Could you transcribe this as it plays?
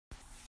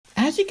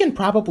As you can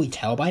probably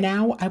tell by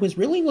now, I was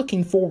really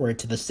looking forward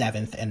to the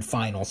 7th and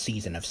final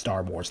season of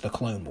Star Wars The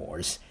Clone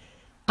Wars.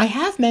 I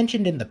have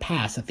mentioned in the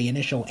past that the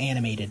initial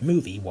animated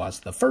movie was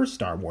the first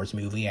Star Wars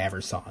movie I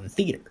ever saw in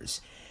theaters,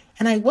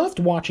 and I loved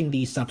watching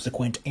the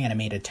subsequent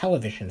animated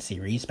television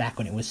series back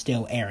when it was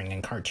still airing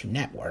on Cartoon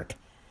Network.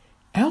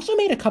 I also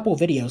made a couple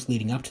videos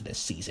leading up to this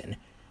season.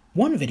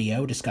 One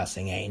video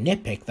discussing a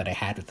nitpick that I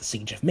had with the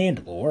Siege of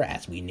Mandalore,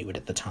 as we knew it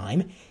at the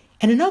time,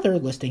 and another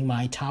listing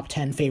my top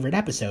 10 favorite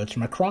episodes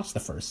from across the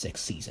first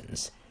 6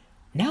 seasons.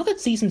 Now that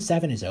Season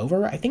 7 is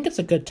over, I think it's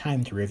a good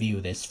time to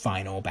review this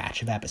final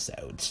batch of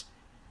episodes.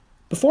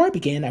 Before I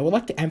begin, I would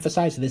like to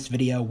emphasize that this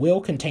video will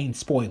contain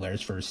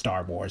spoilers for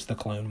Star Wars The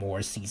Clone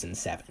Wars Season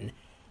 7.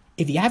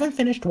 If you haven't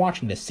finished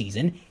watching this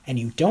season, and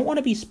you don't want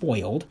to be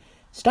spoiled,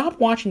 stop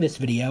watching this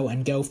video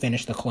and go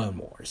finish The Clone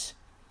Wars.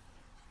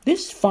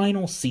 This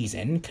final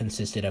season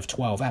consisted of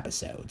 12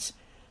 episodes.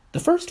 The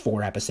first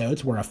 4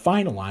 episodes were a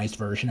finalized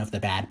version of the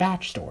Bad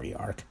Batch story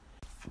arc.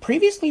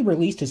 Previously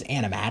released as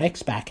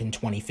animatics back in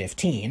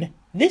 2015,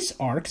 this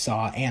arc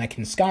saw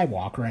Anakin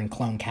Skywalker and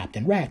Clone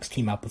Captain Rex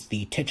team up with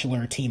the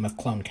titular team of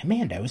clone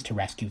commandos to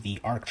rescue the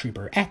ARC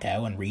Trooper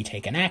Echo and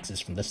retake an Axis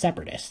from the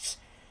Separatists.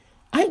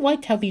 I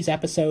liked how these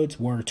episodes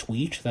were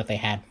tweaked so that they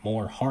had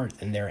more heart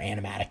than their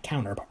animatic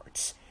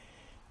counterparts.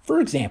 For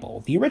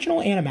example, the original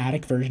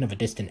animatic version of A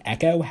Distant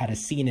Echo had a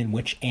scene in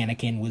which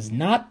Anakin was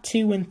not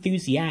too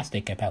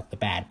enthusiastic about the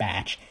Bad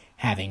Batch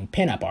having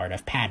pin-up art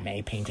of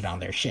Padme painted on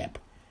their ship.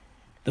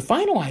 The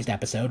finalized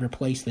episode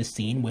replaced this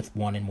scene with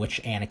one in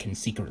which Anakin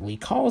secretly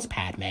calls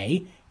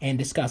Padme and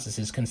discusses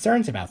his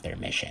concerns about their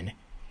mission.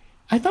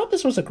 I thought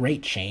this was a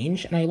great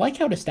change, and I like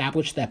how it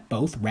established that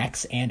both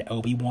Rex and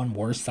Obi-Wan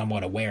were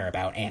somewhat aware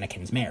about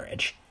Anakin's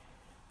marriage.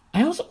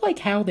 I also like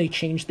how they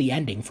changed the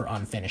ending for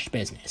Unfinished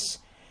Business.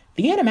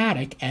 The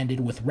animatic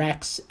ended with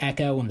Rex,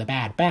 Echo, and the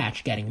Bad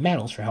Batch getting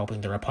medals for helping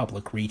the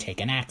Republic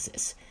retake an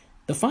Axis.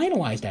 The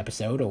finalized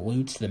episode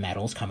alludes to the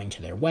medals coming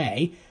to their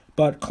way,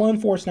 but Clone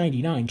Force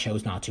 99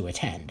 chose not to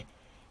attend.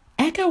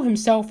 Echo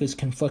himself is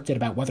conflicted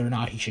about whether or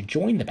not he should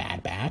join the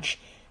Bad Batch,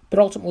 but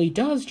ultimately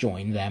does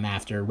join them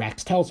after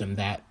Rex tells him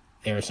that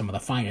they're some of the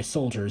finest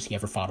soldiers he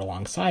ever fought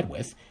alongside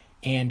with,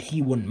 and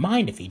he wouldn't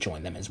mind if he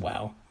joined them as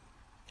well.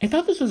 I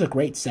thought this was a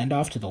great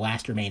send-off to the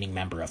last remaining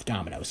member of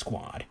Domino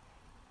Squad.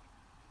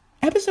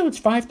 Episodes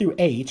 5 through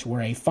 8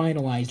 were a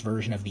finalized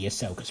version of the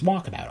Ahsoka's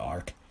Walkabout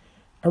arc.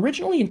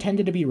 Originally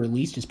intended to be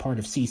released as part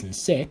of Season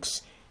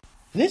 6,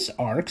 this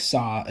arc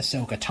saw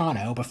Ahsoka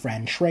Tano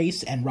befriend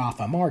Trace and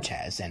Rafa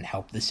Martez and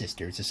help the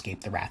sisters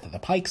escape the wrath of the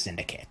Pike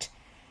Syndicate.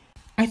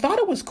 I thought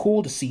it was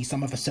cool to see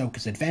some of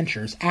Ahsoka's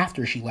adventures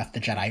after she left the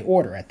Jedi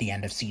Order at the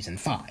end of Season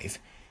 5.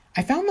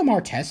 I found the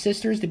Martez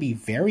sisters to be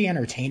very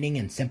entertaining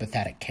and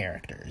sympathetic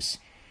characters.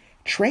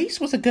 Trace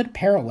was a good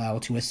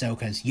parallel to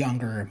Ahsoka's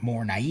younger,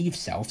 more naive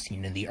self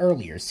seen in the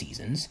earlier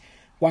seasons,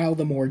 while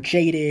the more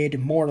jaded,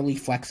 morally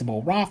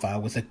flexible Rafa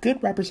was a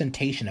good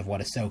representation of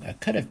what Ahsoka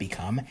could have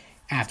become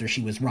after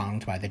she was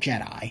wronged by the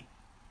Jedi.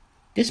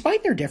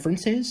 Despite their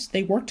differences,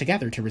 they work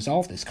together to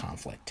resolve this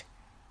conflict.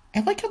 I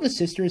like how the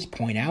sisters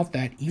point out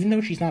that even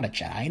though she's not a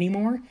Jedi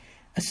anymore,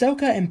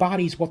 Ahsoka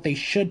embodies what they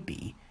should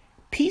be,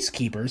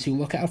 peacekeepers who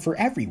look out for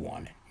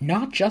everyone,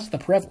 not just the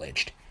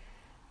privileged.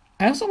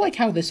 I also like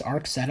how this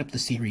arc set up the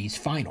series'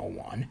 final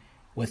one,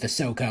 with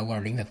Ahsoka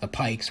learning that the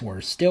Pikes were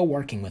still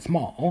working with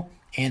Maul,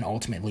 and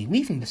ultimately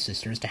leaving the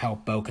sisters to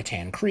help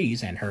Bo-Katan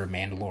Kryze and her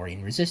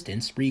Mandalorian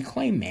resistance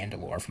reclaim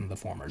Mandalore from the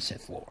former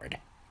Sith Lord.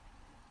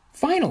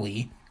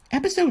 Finally,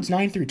 episodes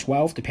 9 through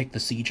 12 depict the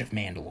Siege of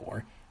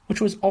Mandalore, which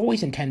was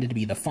always intended to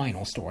be the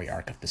final story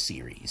arc of the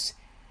series.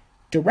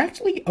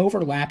 Directly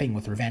overlapping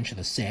with Revenge of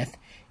the Sith,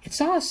 it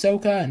saw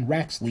Ahsoka and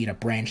Rex lead a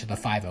branch of the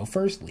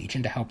 501st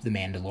Legion to help the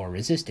Mandalore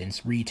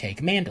Resistance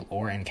retake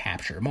Mandalore and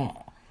capture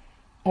Maul.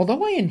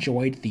 Although I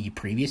enjoyed the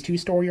previous 2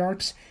 story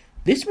arcs,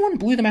 this one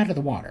blew them out of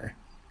the water.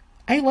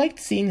 I liked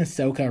seeing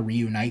Ahsoka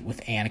reunite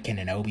with Anakin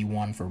and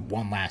Obi-Wan for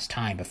one last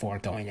time before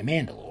going to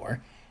Mandalore,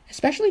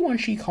 especially when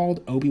she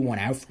called Obi-Wan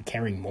out for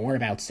caring more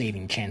about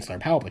saving Chancellor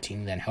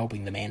Palpatine than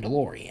helping the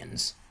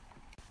Mandalorians.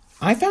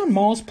 I found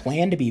Maul's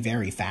plan to be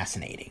very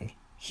fascinating.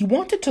 He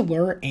wanted to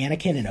lure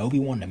Anakin and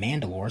Obi-Wan to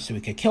Mandalore so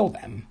he could kill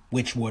them,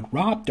 which would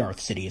rob Darth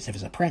Sidious of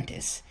his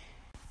apprentice.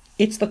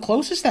 It's the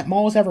closest that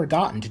Maul has ever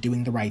gotten to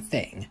doing the right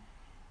thing.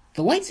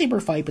 The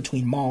lightsaber fight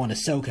between Maul and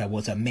Ahsoka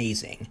was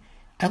amazing.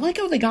 I like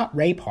how they got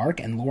Ray Park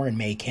and Lauren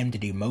May Kim to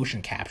do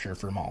motion capture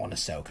for Maul and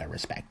Ahsoka,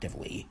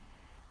 respectively,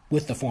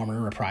 with the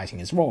former reprising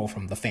his role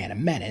from The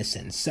Phantom Menace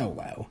and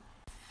Solo.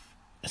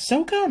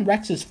 Ahsoka and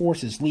Rex's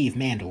forces leave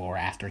Mandalore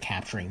after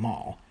capturing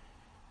Maul.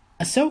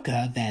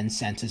 Ahsoka then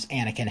senses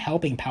Anakin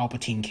helping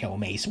Palpatine kill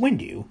Mace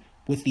Windu,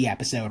 with the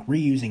episode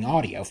reusing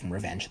audio from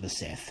Revenge of the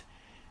Sith.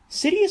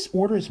 Sidious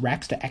orders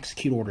Rex to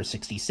execute Order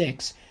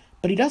 66,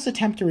 but he does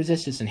attempt to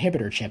resist his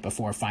inhibitor chip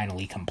before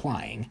finally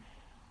complying.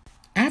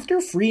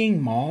 After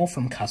freeing Maul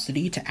from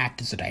custody to act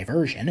as a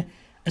diversion,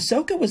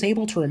 Ahsoka was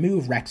able to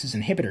remove Rex's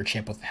inhibitor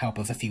chip with the help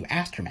of a few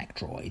astromech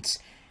droids.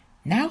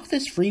 Now with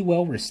his free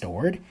will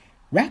restored,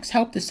 Rex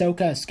helped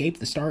Ahsoka escape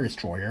the Star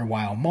Destroyer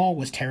while Maul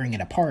was tearing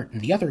it apart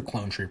and the other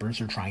clone troopers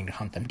were trying to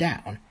hunt them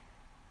down.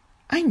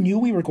 I knew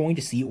we were going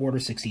to see Order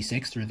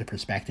 66 through the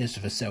perspectives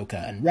of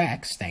Ahsoka and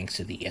Rex thanks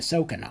to the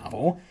Ahsoka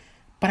novel,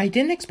 but I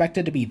didn't expect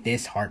it to be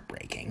this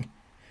heartbreaking.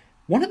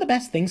 One of the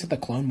best things that the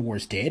Clone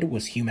Wars did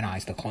was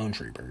humanize the clone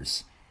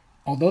troopers.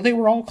 Although they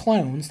were all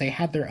clones, they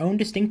had their own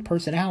distinct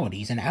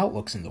personalities and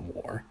outlooks in the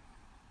war.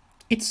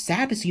 It's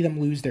sad to see them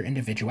lose their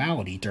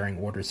individuality during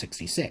Order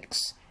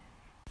 66.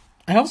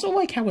 I also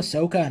like how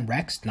Ahsoka and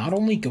Rex not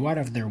only go out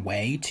of their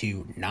way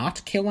to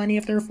not kill any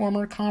of their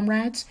former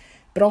comrades,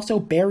 but also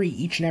bury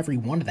each and every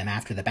one of them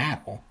after the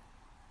battle.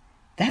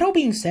 That all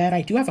being said,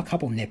 I do have a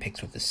couple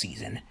nitpicks with this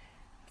season.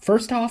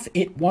 First off,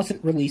 it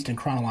wasn't released in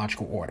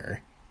chronological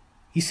order.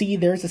 You see,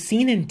 there's a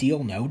scene in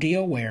Deal No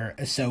Deal where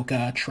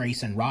Ahsoka,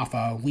 Trace, and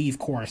Rafa leave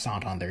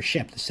Coruscant on their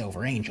ship, the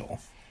Silver Angel.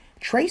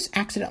 Trace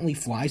accidentally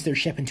flies their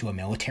ship into a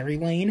military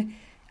lane,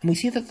 and we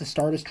see that the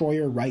Star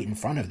Destroyer right in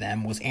front of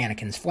them was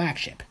Anakin's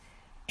flagship.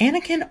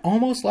 Anakin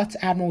almost lets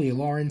Admiral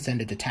Yularen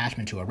send a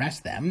detachment to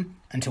arrest them,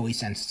 until he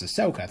senses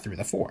Ahsoka through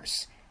the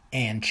Force,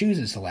 and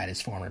chooses to let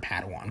his former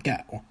Padawan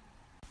go.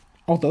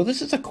 Although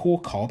this is a cool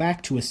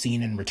callback to a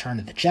scene in Return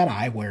of the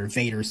Jedi where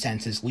Vader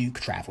senses Luke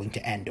traveling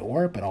to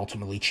Endor, but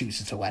ultimately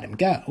chooses to let him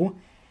go,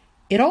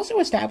 it also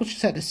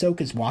establishes that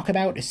Ahsoka's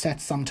walkabout is set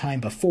sometime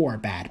before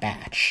Bad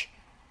Batch.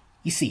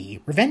 You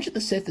see, Revenge of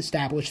the Sith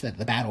established that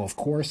the Battle of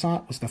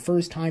Coruscant was the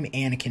first time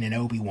Anakin and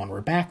Obi-Wan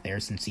were back there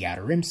since the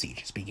Outer Rim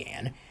sieges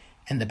began,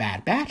 and the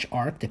Bad Batch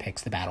arc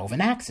depicts the Battle of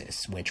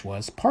Anaxis, which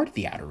was part of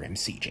the Outer Rim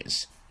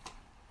sieges.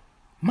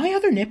 My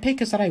other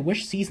nitpick is that I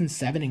wish Season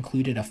 7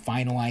 included a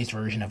finalized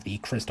version of the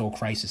Crystal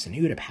Crisis and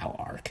Utapau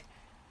arc.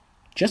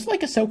 Just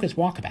like Ahsoka's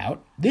walkabout,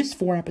 this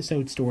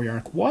 4-episode story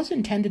arc was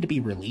intended to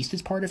be released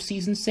as part of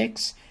Season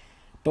 6,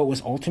 but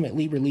was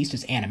ultimately released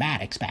as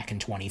animatics back in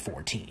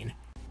 2014.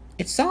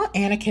 It saw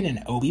Anakin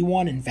and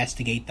Obi-Wan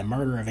investigate the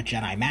murder of a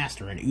Jedi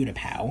Master in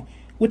Utapau,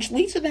 which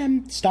leads to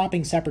them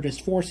stopping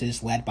Separatist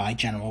forces led by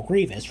General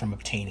Grievous from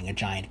obtaining a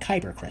giant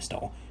Kyber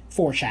crystal,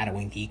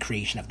 foreshadowing the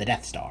creation of the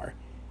Death Star.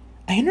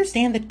 I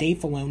understand that Dave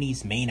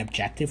Filoni's main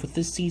objective with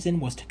this season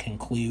was to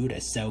conclude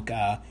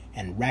Ahsoka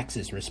and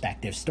Rex's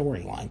respective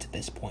storylines at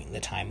this point in the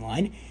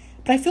timeline,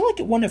 but I feel like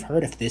it wouldn't have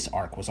hurt if this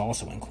arc was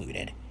also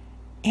included.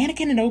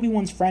 Anakin and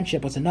Obi-Wan's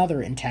friendship was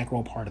another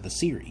integral part of the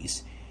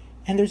series,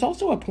 and there's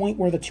also a point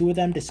where the two of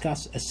them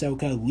discuss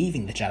Ahsoka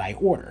leaving the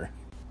Jedi Order,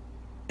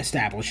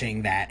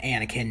 establishing that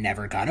Anakin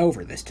never got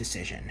over this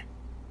decision.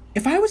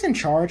 If I was in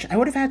charge, I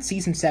would have had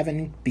Season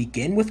 7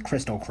 begin with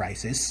Crystal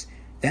Crisis,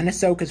 then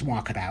Ahsoka's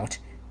walkabout,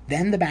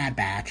 then the Bad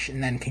Batch,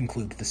 and then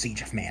conclude the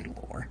Siege of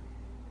Mandalore.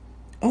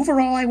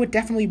 Overall, I would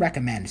definitely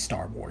recommend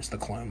Star Wars The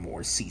Clone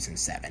Wars Season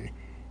 7.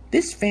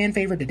 This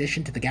fan-favorite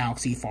addition to the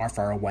galaxy far,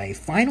 far away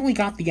finally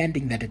got the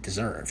ending that it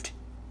deserved.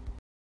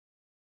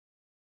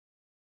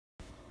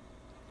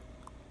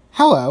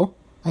 Hello,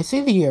 I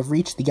see that you have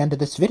reached the end of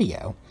this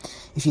video.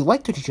 If you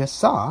liked what you just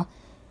saw,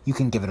 you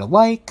can give it a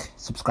like,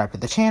 subscribe to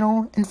the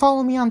channel, and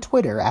follow me on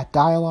Twitter at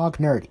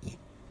DialogueNerdy.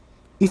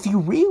 If you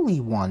really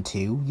want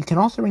to, you can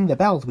also ring the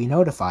bell to be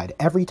notified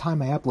every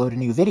time I upload a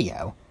new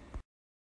video.